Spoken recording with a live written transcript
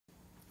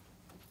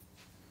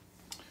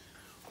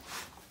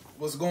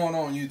What's going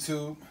on,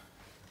 YouTube?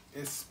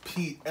 It's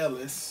Pete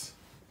Ellis,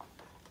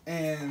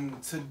 and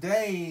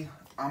today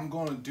I'm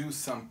gonna do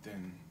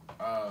something.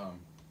 I'm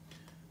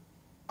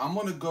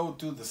gonna go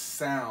through the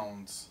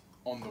sounds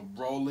on the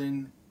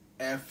Roland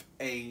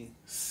FA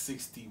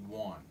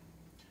 61.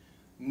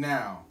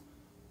 Now,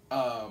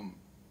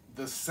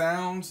 the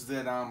sounds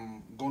that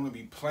I'm going to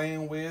be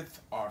playing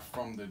with are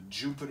from the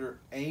Jupiter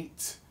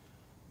 8,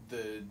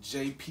 the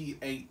JP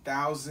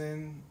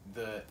 8000,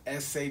 the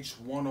SH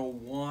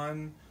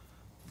 101,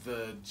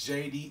 the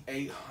JD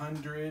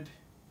 800.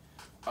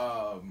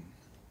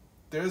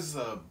 There's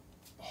a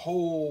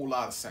whole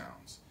lot of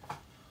sounds.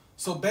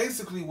 So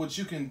basically what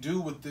you can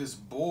do with this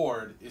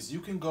board is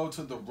you can go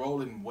to the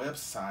Roland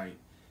website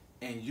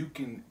and you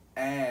can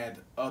add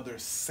other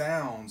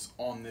sounds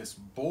on this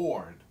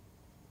board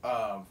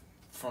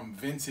from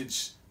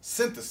vintage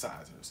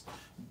synthesizers,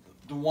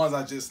 the ones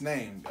I just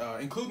named,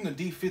 including the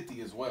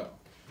D50 as well.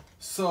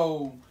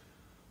 So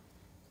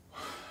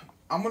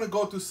I'm gonna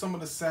go through some of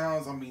the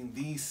sounds. I mean,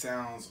 these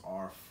sounds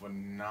are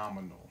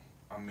phenomenal.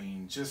 I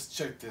mean, just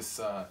check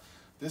this.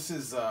 This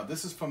is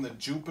from the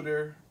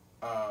Jupiter.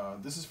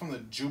 This is from the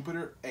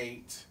Jupiter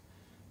 8,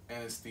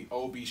 and it's the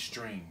OB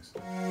strings.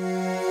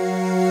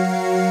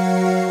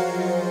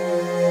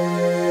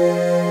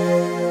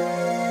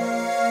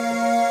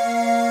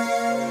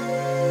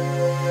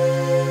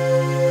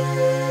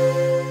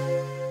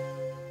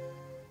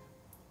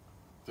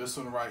 This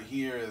one right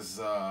here is,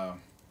 I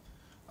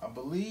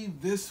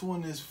believe this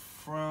one is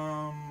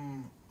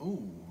from,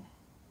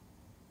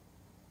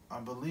 I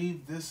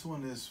believe this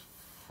one is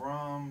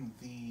from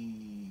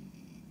the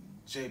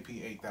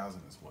JP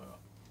 8000 as well.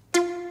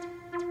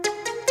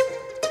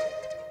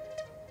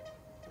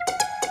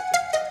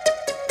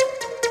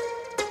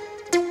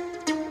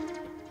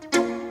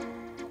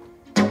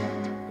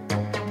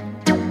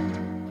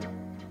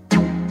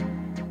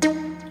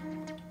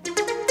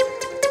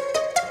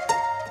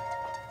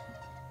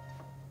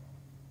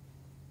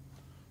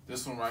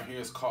 This one right here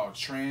is called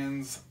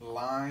Trans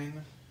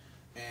Line,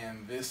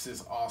 and this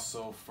is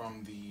also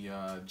from the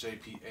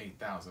JP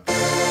 8000.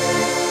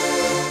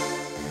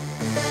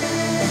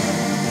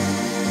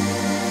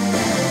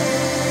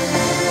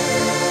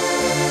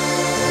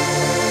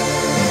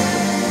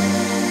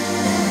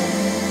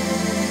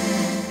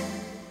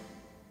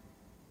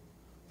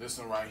 This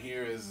one right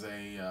here is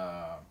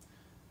a,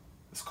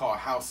 it's called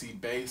Housey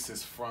Bass.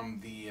 It's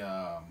from the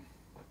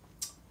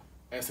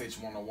SH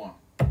 101.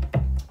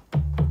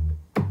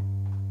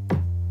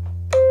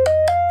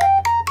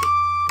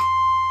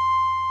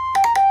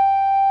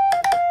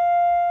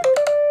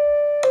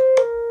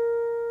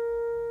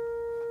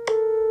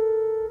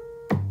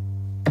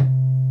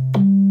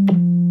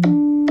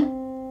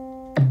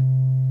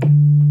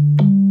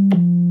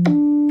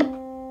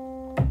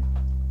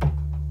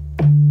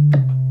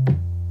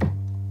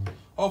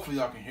 Hopefully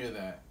y'all can hear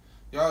that.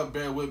 Y'all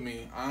bear with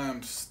me. I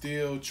am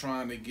still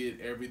trying to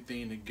get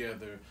everything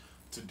together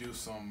to do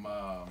some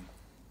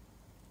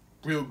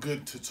real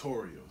good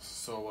tutorials.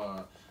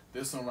 So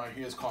this one right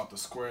here is called the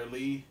Square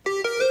Lead.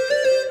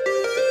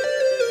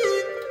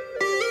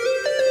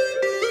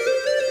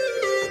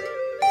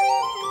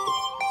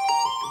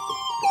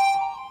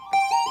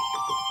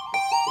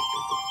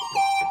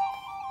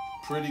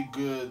 Pretty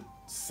good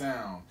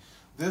sound.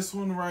 This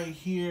one right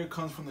here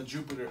comes from the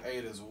Jupiter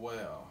 8 as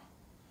well.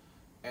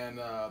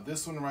 And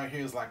this one right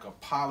here is like a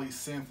poly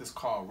synth. It's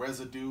called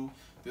Residue.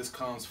 This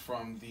comes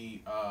from the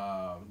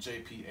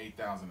JP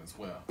 8000 as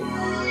well.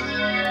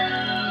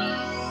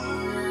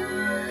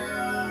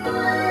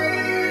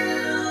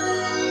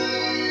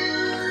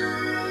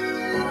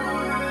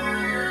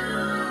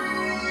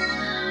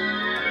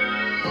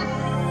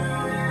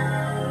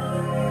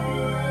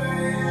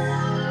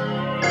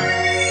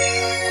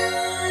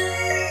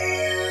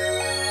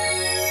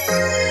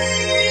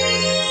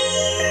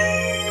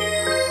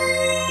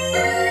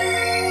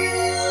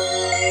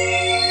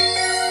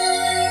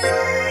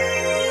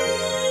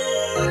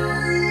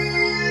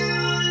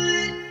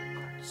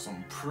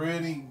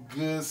 Pretty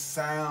good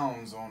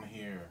sounds on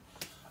here.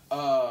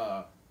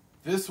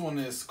 This one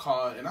is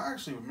called, and I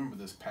actually remember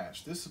this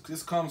patch.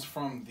 This comes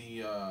from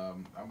the I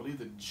believe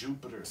the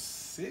Jupiter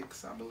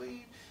 6. I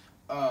believe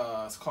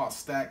it's called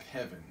Stack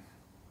Heaven.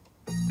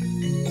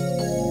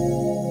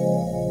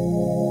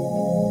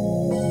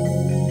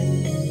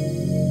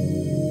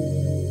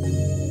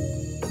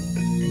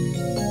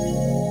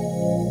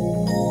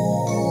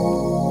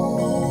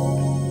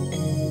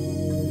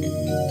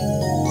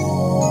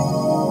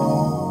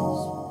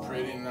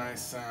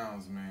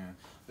 Sounds, man.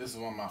 This is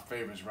one of my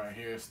favorites right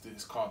here.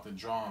 It's called the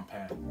Drawing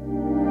Pad. Love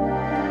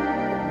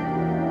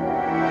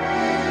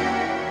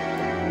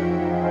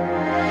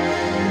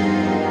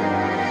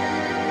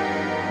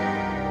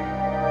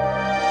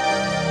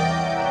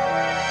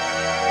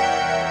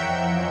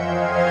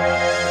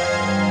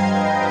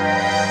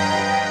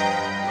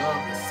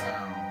this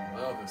sound.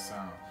 Love this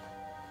sound.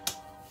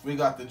 We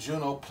got the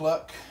Juno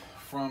Pluck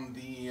from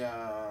the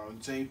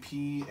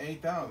JP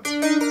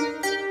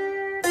 8000.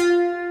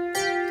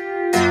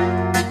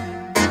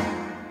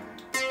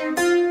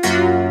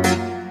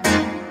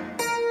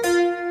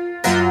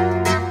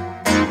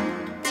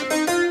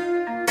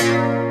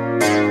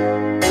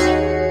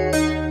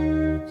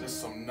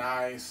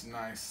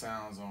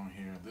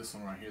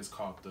 is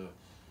called the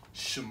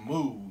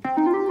Shamood.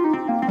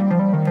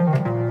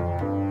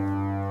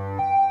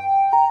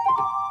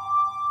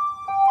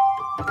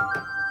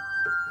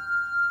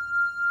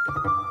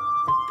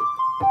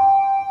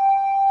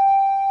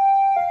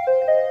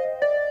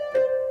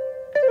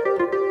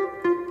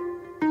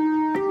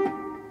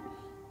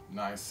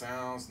 Nice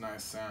sounds,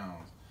 nice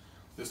sounds.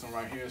 This one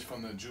right here is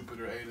from the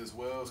Jupiter 8 as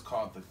well. It's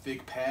called the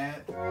Thick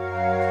Pad. Some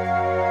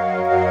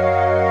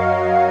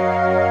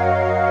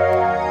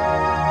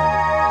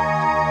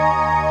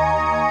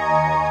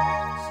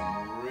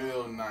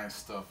real nice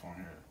stuff on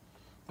here.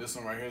 This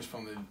one right here is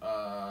from the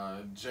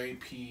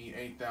JP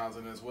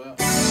 8000 as well.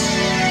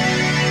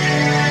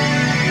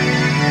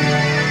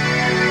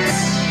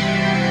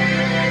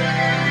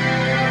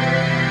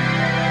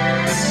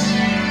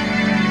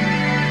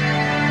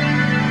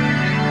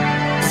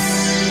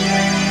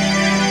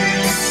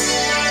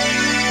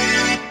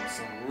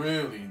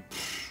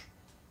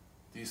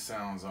 These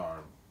sounds are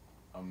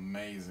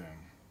amazing.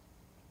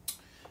 If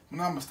I'm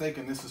not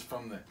mistaken, this is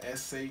from the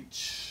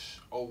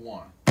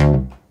SH01.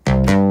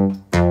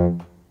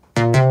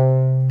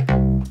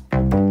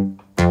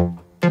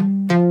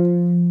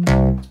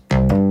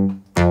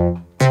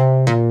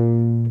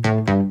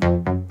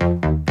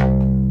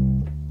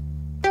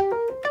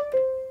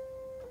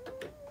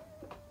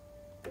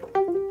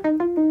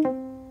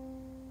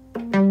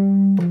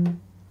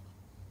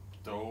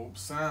 Dope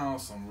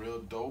sounds, some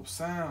real dope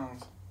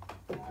sounds.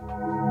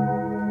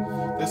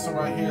 This one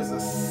right here is a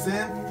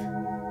Synth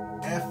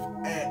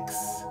FX.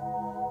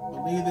 I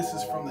believe this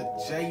is from the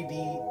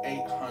JD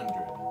 800.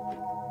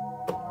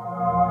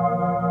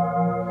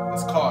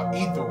 It's called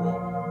Ethereal.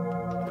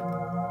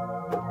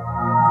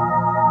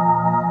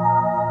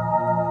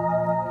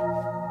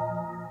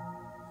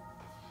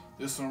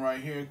 This one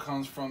right here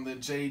comes from the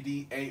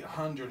JD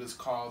 800. It's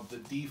called the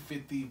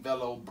D50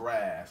 Velo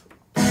Brass.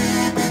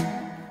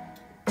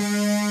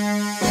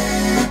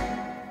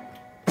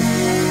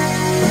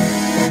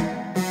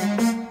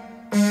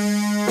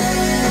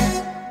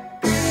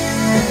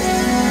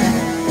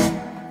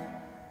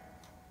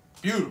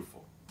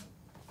 Beautiful.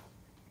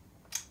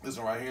 This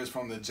one right here is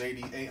from the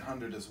JD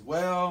 800 as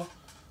well.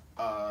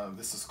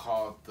 This is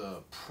called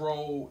the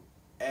Pro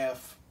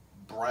F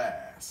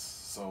Brass.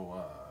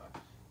 So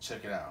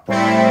check it out.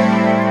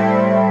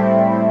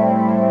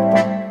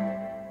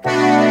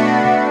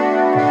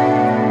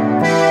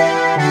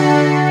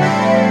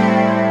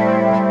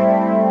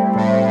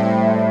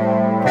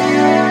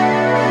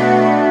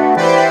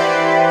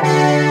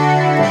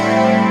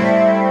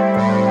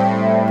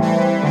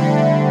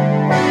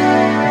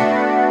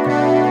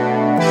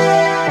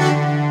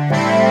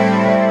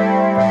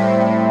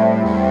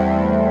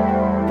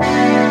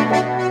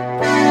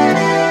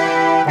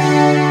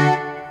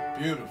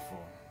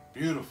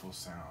 Beautiful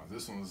sound.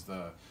 This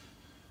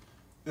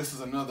is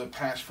another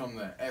patch from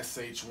the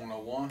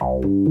SH101.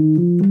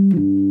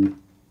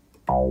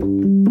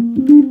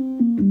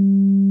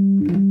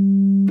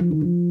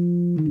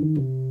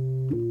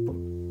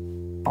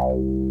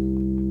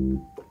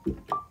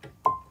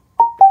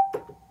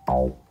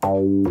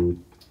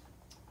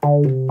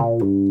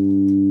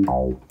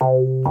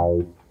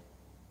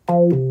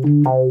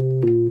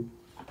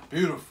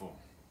 Beautiful.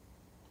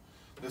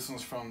 This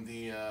one's from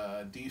the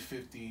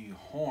D50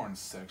 horn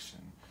section,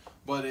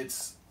 but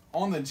it's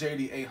on the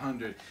JD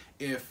 800.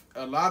 If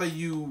a lot of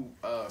you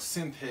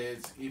synth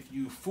heads, if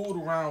you fooled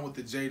around with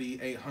the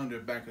JD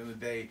 800 back in the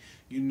day,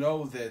 you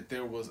know that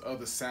there was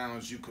other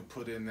sounds you could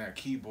put in that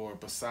keyboard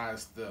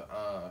besides the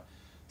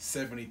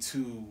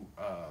 72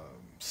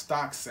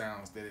 stock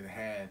sounds that it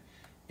had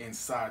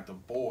inside the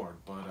board.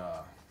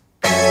 But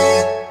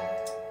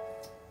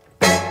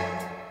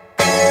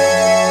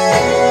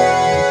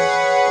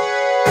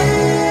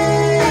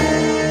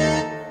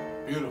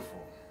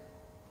beautiful.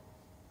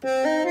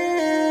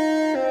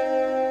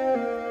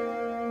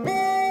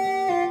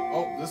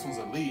 Oh, this one's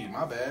a lead.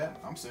 My bad.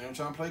 I'm sitting here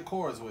trying to play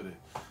chords with it.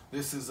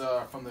 This is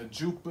from the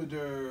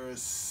Jupiter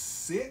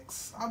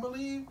 6, I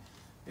believe.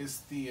 It's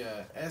the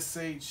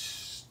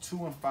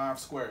SH2 and 5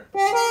 square.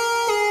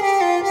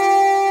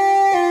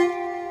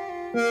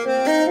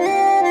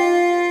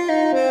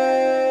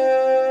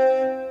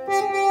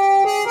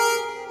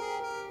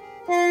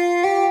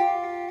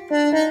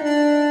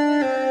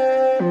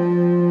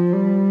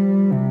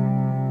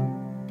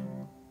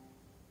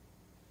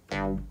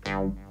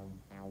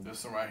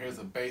 This one right here is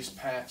a bass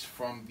patch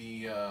from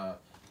the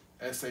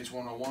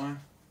SH101.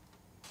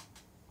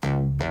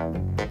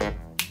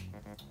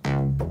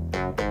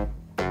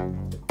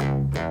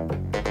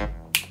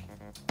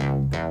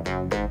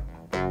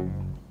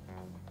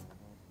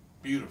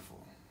 Beautiful.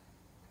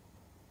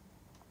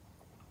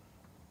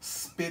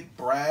 Spit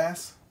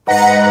brass.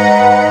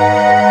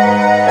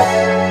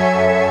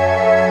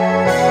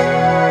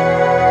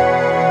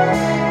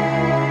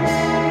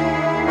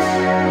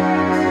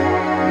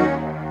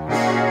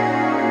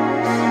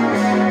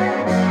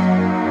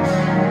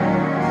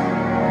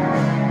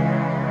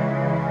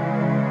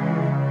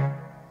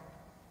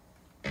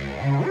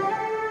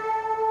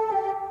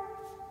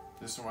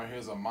 This one right here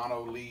is a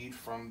mono lead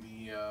from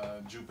the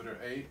Jupiter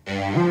 8.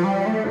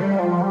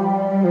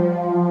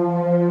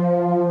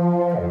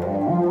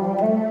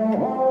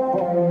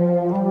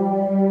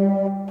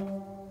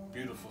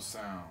 Beautiful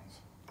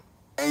sounds.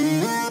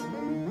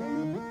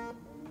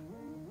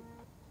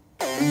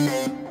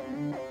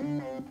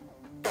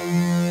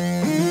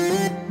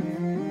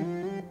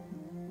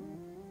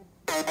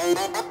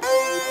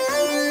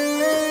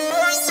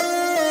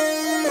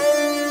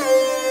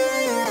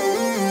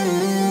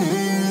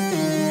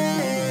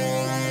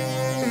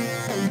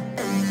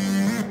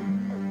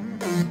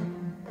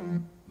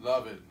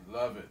 Love it,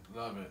 love it,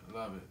 love it,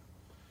 love it.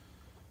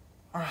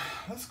 All right,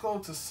 let's go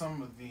to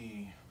some of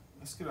the,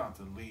 let's get out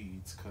the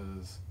leads,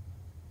 because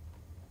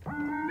I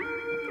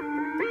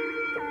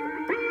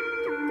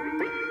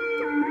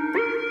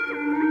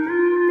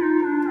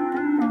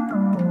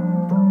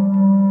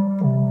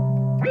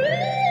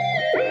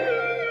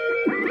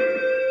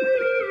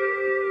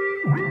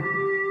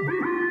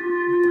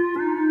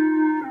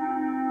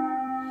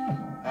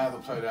had to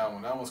play that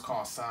one. That one's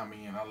called Sign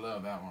Me In. I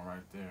love that one right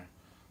there.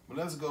 But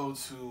let's go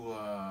to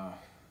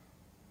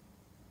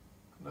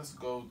that was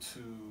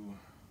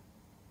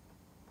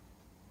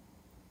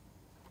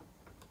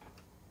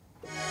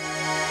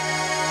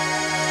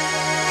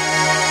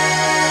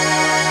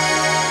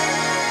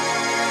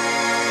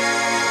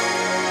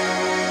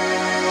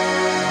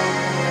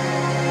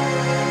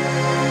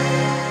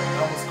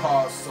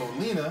called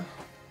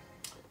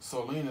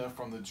Solina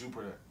from the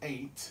Jupiter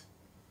 8.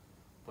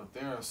 But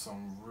there are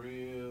some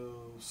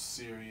real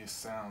serious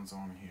sounds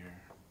on here.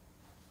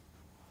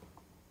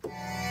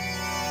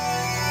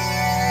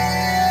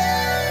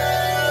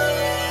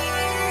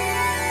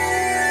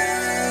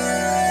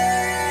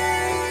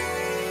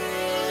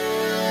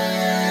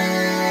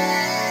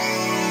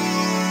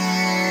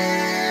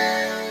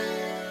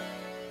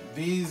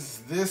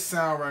 This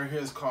sound right here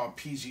is called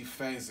PG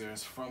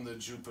Phasers from the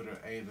Jupiter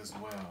 8 as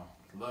well.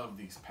 Love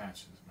these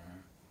patches,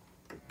 man.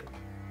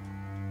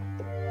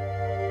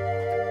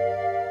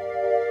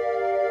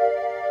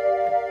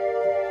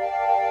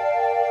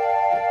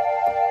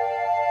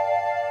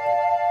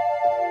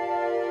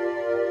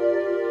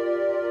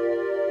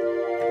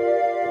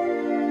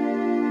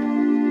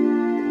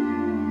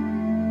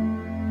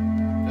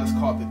 That's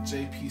called the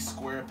JP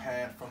Square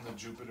Pad from the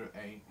Jupiter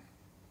 8.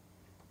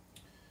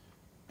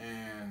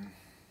 And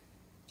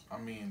I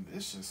mean,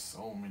 it's just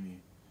so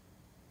many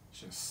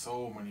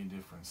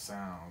different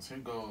sounds. Here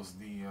goes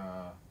the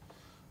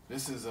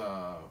this is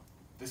the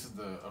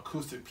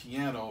acoustic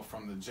piano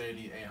from the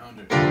JD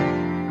 800.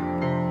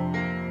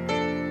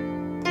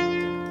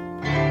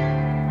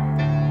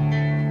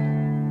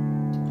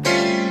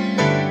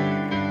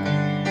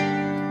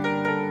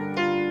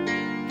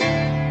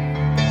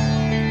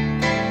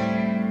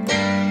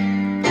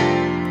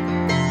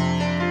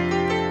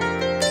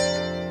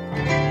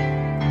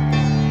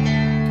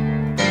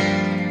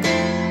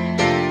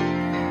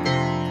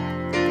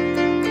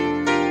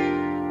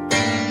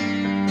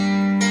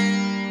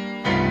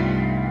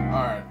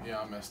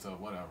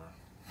 Whatever.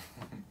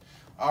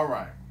 All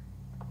right.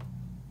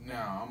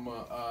 Now I'm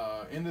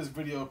gonna end this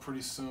video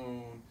pretty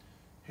soon.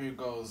 Here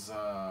goes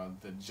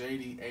the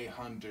JD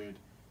 800.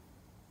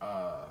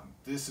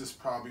 This is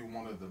probably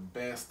one of the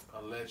best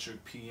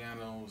electric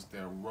pianos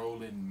that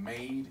Roland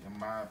made, in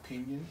my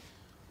opinion.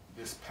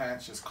 This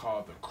patch is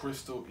called the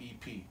Crystal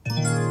EP.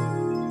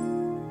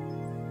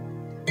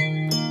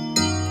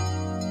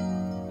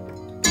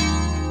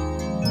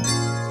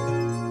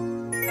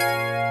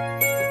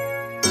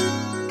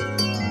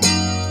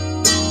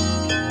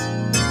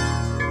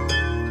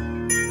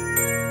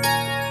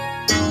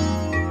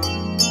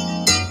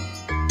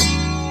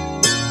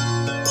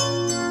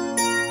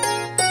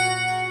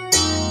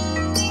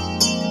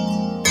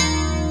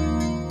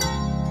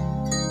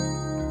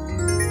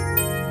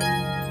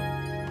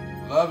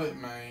 Love it,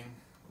 man.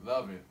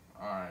 Love it.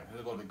 All right,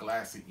 here go the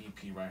Glassy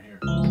EP right here.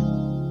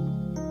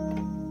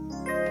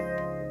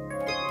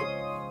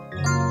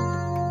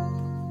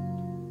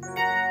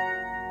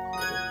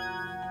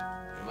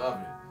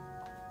 Love it.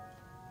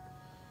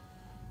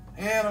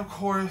 And of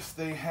course,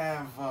 they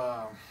have,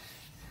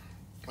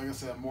 like I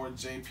said, more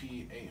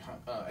JP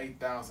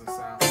 8000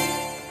 sound.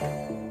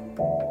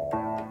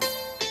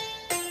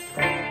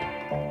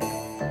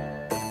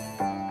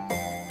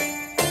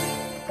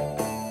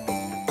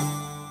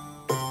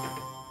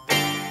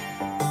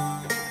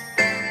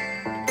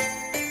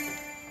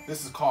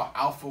 This is called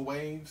Alpha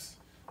Waves.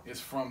 It's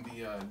from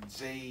the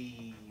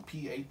JP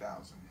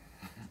 8000.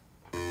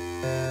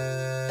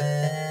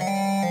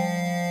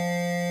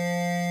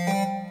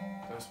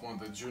 That's one of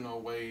the Juno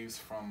waves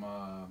from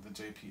the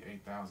JP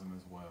 8000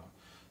 as well.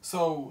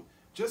 So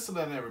just to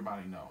let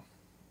everybody know,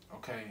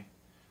 okay,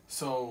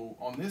 so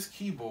on this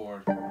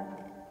keyboard,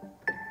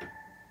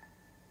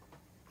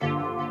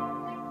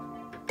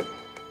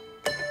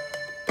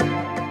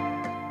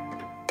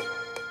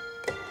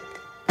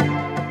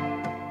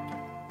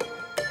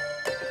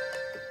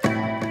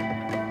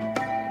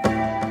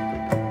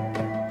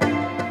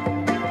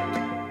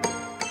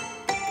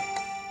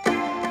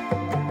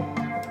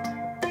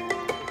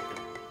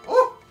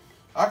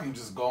 I can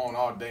just go on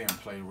all day and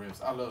play play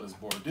riffs. I love this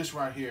board. This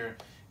right here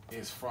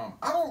is from,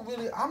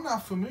 I'm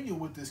not familiar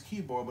with this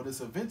keyboard, but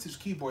it's a vintage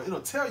keyboard.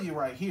 It'll tell you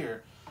right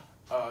here,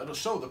 it'll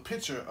show the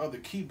picture of the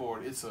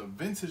keyboard. It's a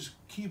vintage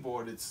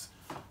keyboard.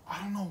 I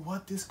don't know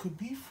what this could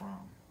be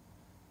from,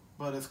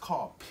 but it's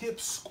called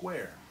Pip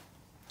Square.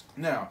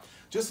 Now,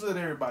 just to let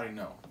everybody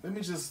know, let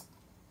me just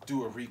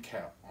do a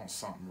recap on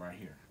something right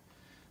here.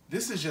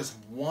 This is just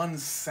one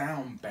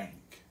sound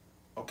bank,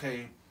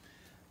 okay?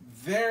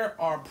 There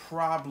are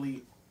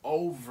probably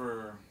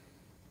over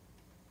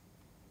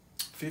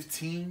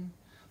 15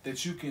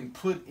 that you can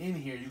put in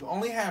here. You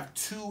only have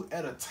 2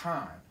 at a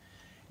time.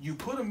 You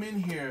put them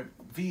in here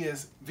via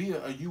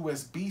a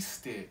USB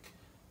stick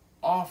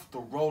off the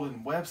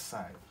Roland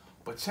website.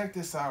 But check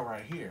this out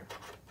right here.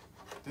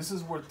 This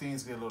is where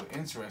things get a little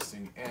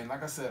interesting. And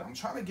like I said, I'm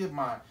trying to get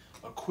my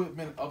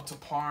equipment up to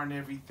par and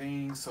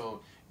everything.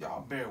 So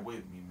y'all bear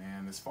with me,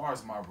 man, as far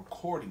as my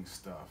recording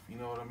stuff. You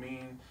know what I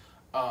mean?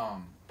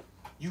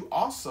 You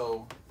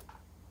also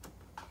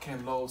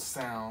can load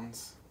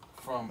sounds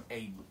from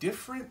a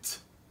different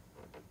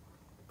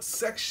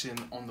section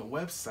on the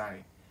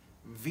website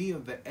via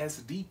the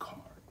SD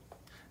card.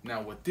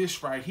 Now with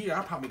this right here,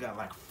 I probably got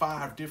like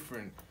 5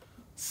 different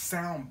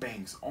sound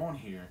banks on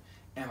here,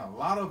 and a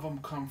lot of them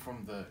come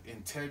from the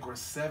Integra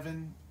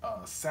 7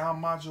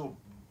 sound module,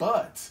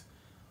 but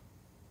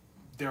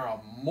there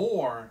are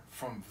more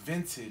from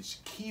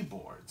vintage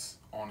keyboards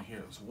on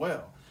here as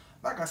well.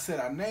 Like I said,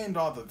 I named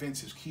all the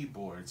vintage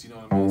keyboards, you know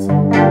what I mean?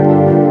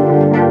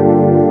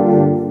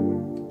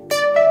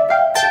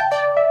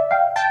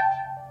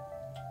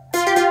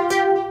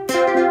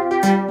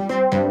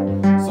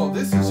 So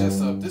this is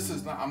just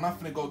I'm not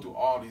gonna go through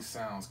all these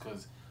sounds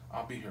because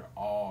I'll be here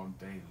all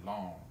day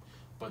long.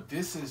 But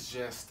this is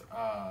just,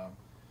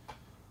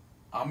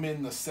 I'm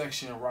in the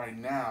section right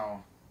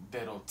now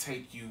that'll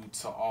take you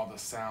to all the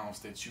sounds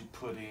that you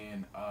put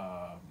in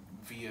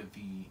via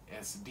the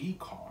SD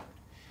card.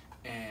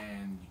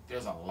 And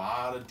there's a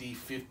lot of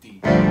D50.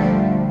 You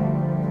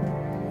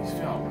see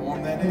how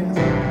warm that is?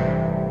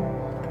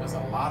 There's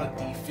a lot of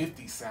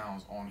D50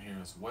 sounds on here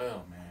as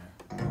well, man.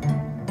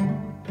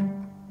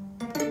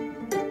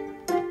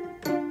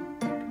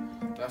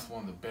 That's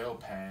one of the bell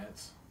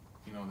pads,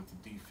 you know, that the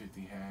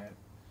D50 had.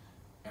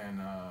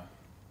 And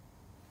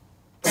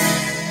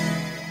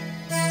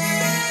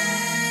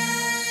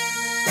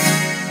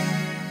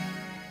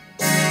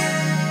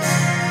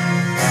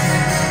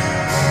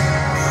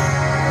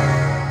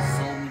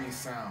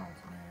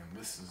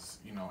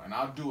and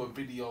I'll do a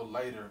video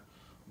later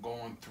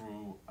going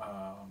through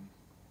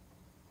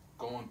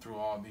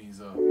all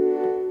these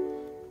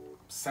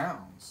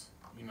sounds,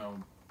 you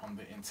know, on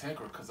the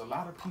Integra, because a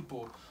lot of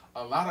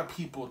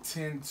people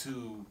tend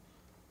to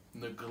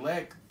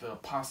neglect the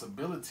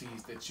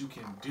possibilities that you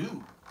can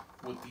do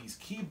with these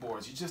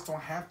keyboards. You just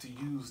don't have to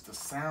use the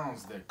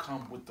sounds that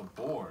come with the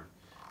board.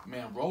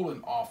 Man,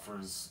 Roland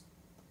offers,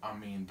 I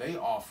mean, they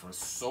offer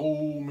so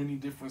many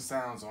different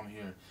sounds on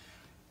here.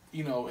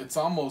 You know, it's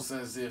almost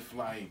as if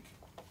like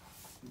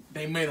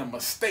they made a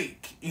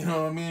mistake, you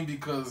know what I mean?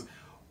 Because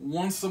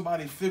once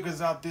somebody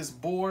figures out this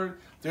board,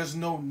 there's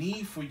no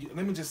need for you.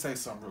 Let me just say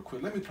something real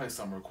quick. Let me play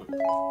something real quick.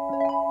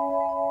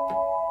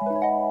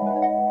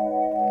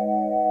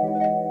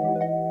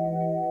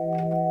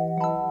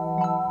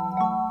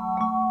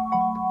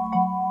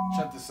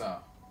 Check this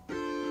out.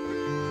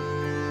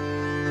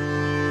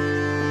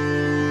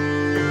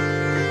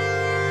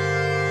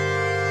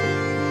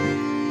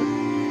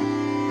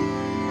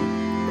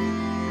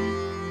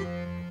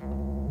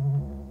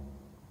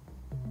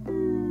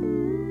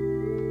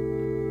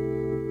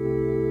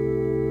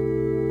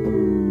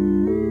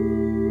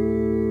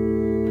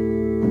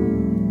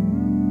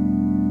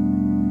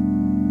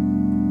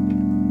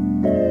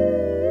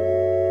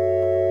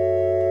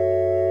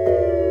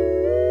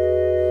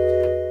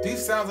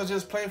 Sounds I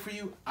just played for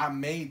you, I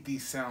made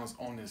these sounds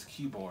on this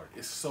keyboard.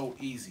 It's so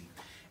easy.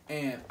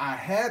 And I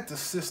had the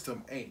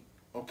System 8,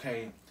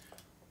 okay?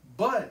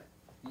 But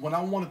when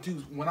I wanted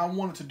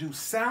to do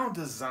sound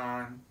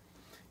design,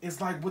 it's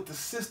like with the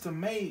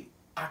System 8,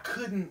 I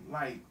couldn't,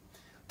 like,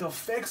 the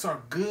effects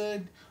are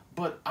good,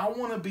 but I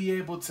want to be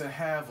able to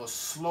have a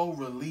slow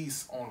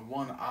release on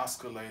one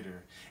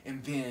oscillator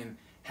and then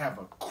have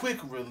a quick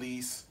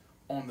release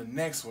on the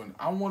next one.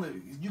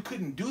 You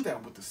couldn't do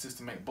that with the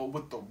System 8, but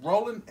with the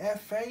Roland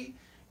FA,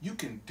 you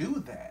can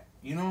do that.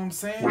 You know what I'm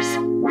saying?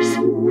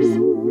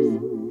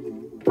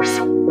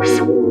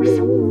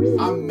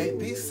 I made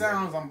these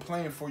sounds I'm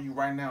playing for you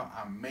right now.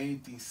 I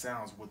made these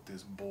sounds with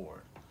this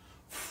board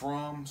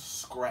from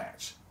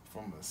scratch,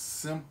 from a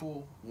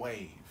simple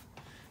wave.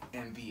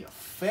 And the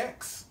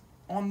effects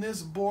on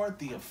this board,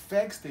 the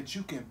effects that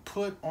you can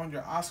put on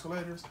your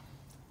oscillators,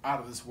 out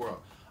of this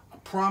world. I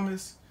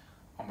promise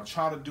I'm going to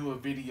try to do a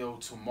video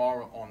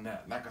tomorrow on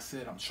that. Like I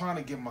said, I'm trying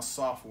to get my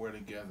software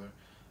together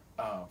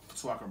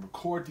so I can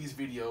record these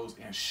videos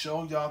and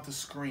show y'all the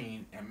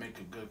screen and make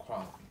it good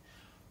quality.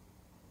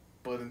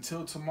 But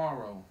until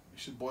tomorrow,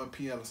 it's your boy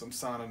P. Ellis. I'm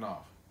signing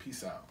off.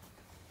 Peace out.